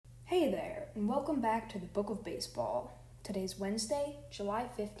Hey there, and welcome back to the Book of Baseball. Today's Wednesday, July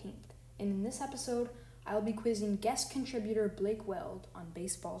 15th, and in this episode, I'll be quizzing guest contributor Blake Weld on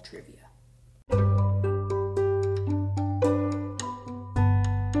baseball trivia.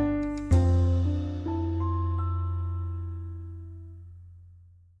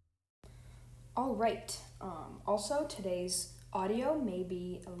 All right, also today's audio may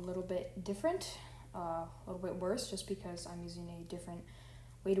be a little bit different, a little bit worse, just because I'm using a different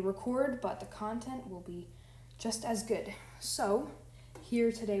way to record, but the content will be just as good. So,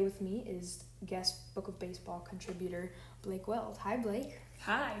 here today with me is guest Book of Baseball contributor Blake Weld. Hi, Blake.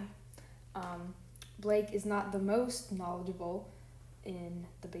 Hi. Blake is not the most knowledgeable in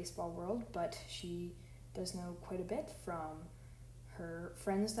the baseball world, but she does know quite a bit from her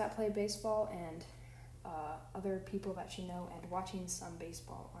friends that play baseball and other people that she know and watching some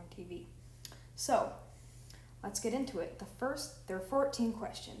baseball on TV. So, let's get into it. There are 14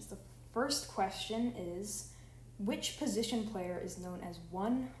 questions. The first question is, which position player is known as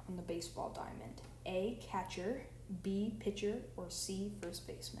one on the baseball diamond? A, catcher, B, pitcher, or C, first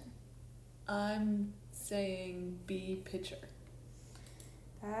baseman? I'm saying B, pitcher.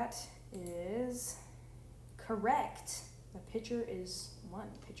 That is correct. The pitcher is 1.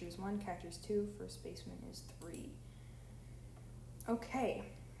 Pitcher is 1, catcher is 2, first baseman is 3. Okay,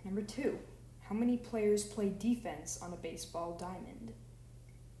 number 2. How many players play defense on a baseball diamond?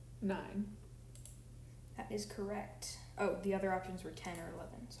 9. That is correct. Oh, the other options were 10 or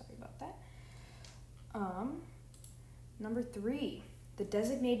 11. Sorry about that. Number 3. The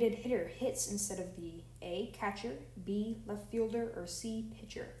designated hitter hits instead of the A, catcher, B, left fielder, or C,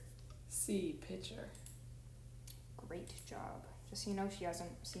 pitcher. C, pitcher. Great job. Just so you know, she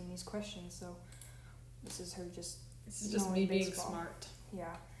hasn't seen these questions, so this is her just This is just knowing me being baseball. smart.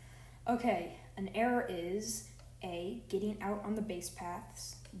 Yeah. Okay, an error is A, getting out on the base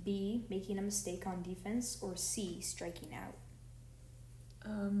paths, B, making a mistake on defense, or C, striking out.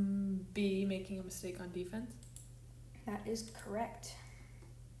 B, making a mistake on defense. That is correct.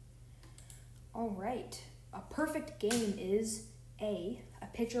 All right. A perfect game is A, a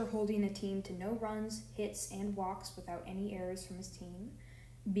pitcher holding a team to no runs, hits, and walks without any errors from his team.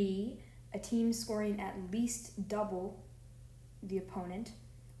 B, a team scoring at least double the opponent.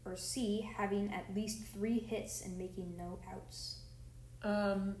 Or C, having at least 3 hits and making no outs.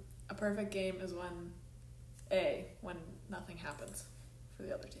 A perfect game is when nothing happens for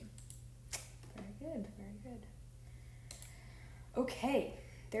the other team. Very good, very good. Okay,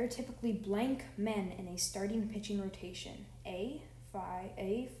 there are typically blank men in a starting pitching rotation. A,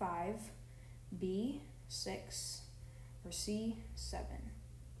 5, B, 6, or C, 7.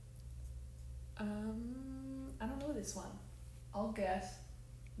 I don't know this one. I'll guess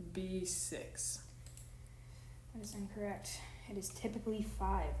B6. That is incorrect. It is typically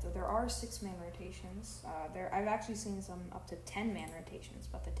 5, though there are 6-man rotations. I've actually seen some up to 10-man rotations,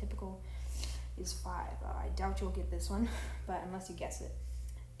 but the typical is 5. I doubt you'll get this one, but unless you guess it.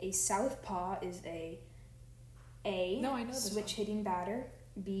 A southpaw is a No, I know this switch one. hitting batter,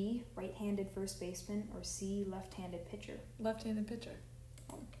 B, right-handed first baseman, or C, left-handed pitcher. Left-handed pitcher.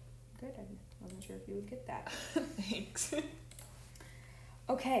 Good, I wasn't sure if you would get that. Thanks.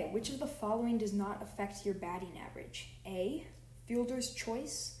 Okay, which of the following does not affect your batting average? A, fielder's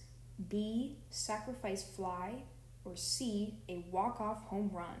choice, B, sacrifice fly, or C, a walk-off home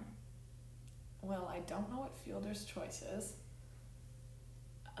run? Well, I don't know what fielder's choice is.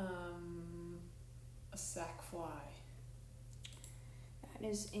 A sac fly. That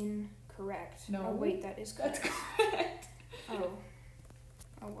is incorrect. No. Oh, wait, that is correct. That's correct. Oh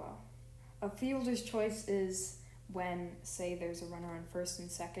well. A fielder's choice is when, say, there's a runner on first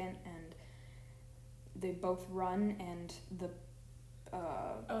and second, and they both run, and the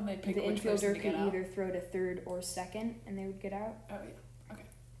and they pick the which person infielder to could get out. either throw to third or second, and they would get out. Oh,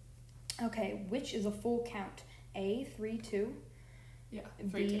 yeah. Okay, which is a full count? A, 3-2. Yeah,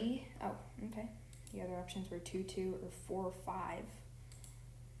 3-2. B, oh, okay. The other options were 2-2 or 4-5.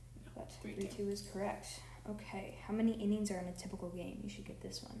 But 3-2 is correct. Okay, how many innings are in a typical game? You should get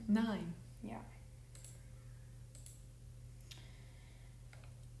this one. 9. Yeah.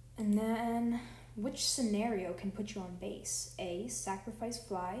 And then, which scenario can put you on base? A, sacrifice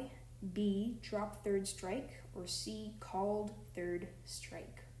fly, B, drop third strike, or C, called third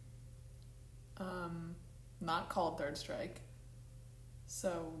strike? Not called third strike.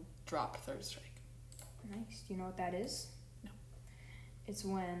 So drop third strike. Nice. Do you know what that is? No. It's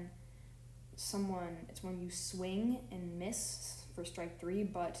when you swing and miss for strike 3,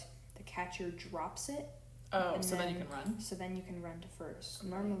 but the catcher drops it. Oh, so then you can run? So then you can run to first. Okay.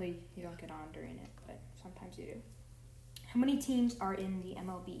 Normally you don't get on during it, but sometimes you do. How many teams are in the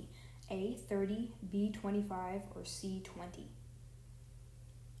MLB? A, 30, B, 25, or C, 20?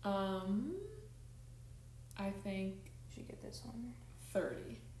 I think You should get this one.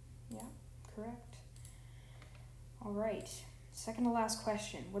 30. Yeah, correct. All right. Second to last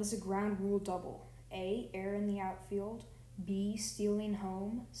question. What is a ground rule double? A, air in the outfield. B, stealing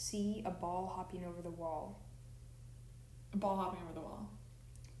home. C, a ball hopping over the wall. A ball hopping over the wall.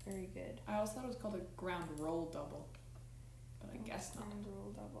 Very good. I always thought it was called a ground roll double, but I guess not. Ground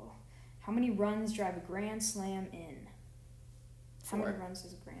rule double. How many runs drive a grand slam in? How 4. many runs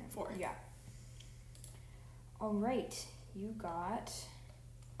is a grand? 4. Yeah. All right. You got...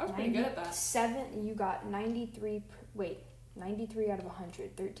 I was pretty good at that. 7. You got 93... 93 out of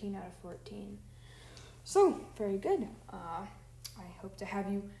 100. 13 out of 14. So, very good. I hope to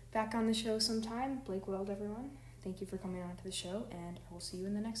have you back on the show sometime. Blake Weld, everyone. Thank you for coming on to the show, and I will see you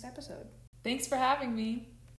in the next episode. Thanks for having me.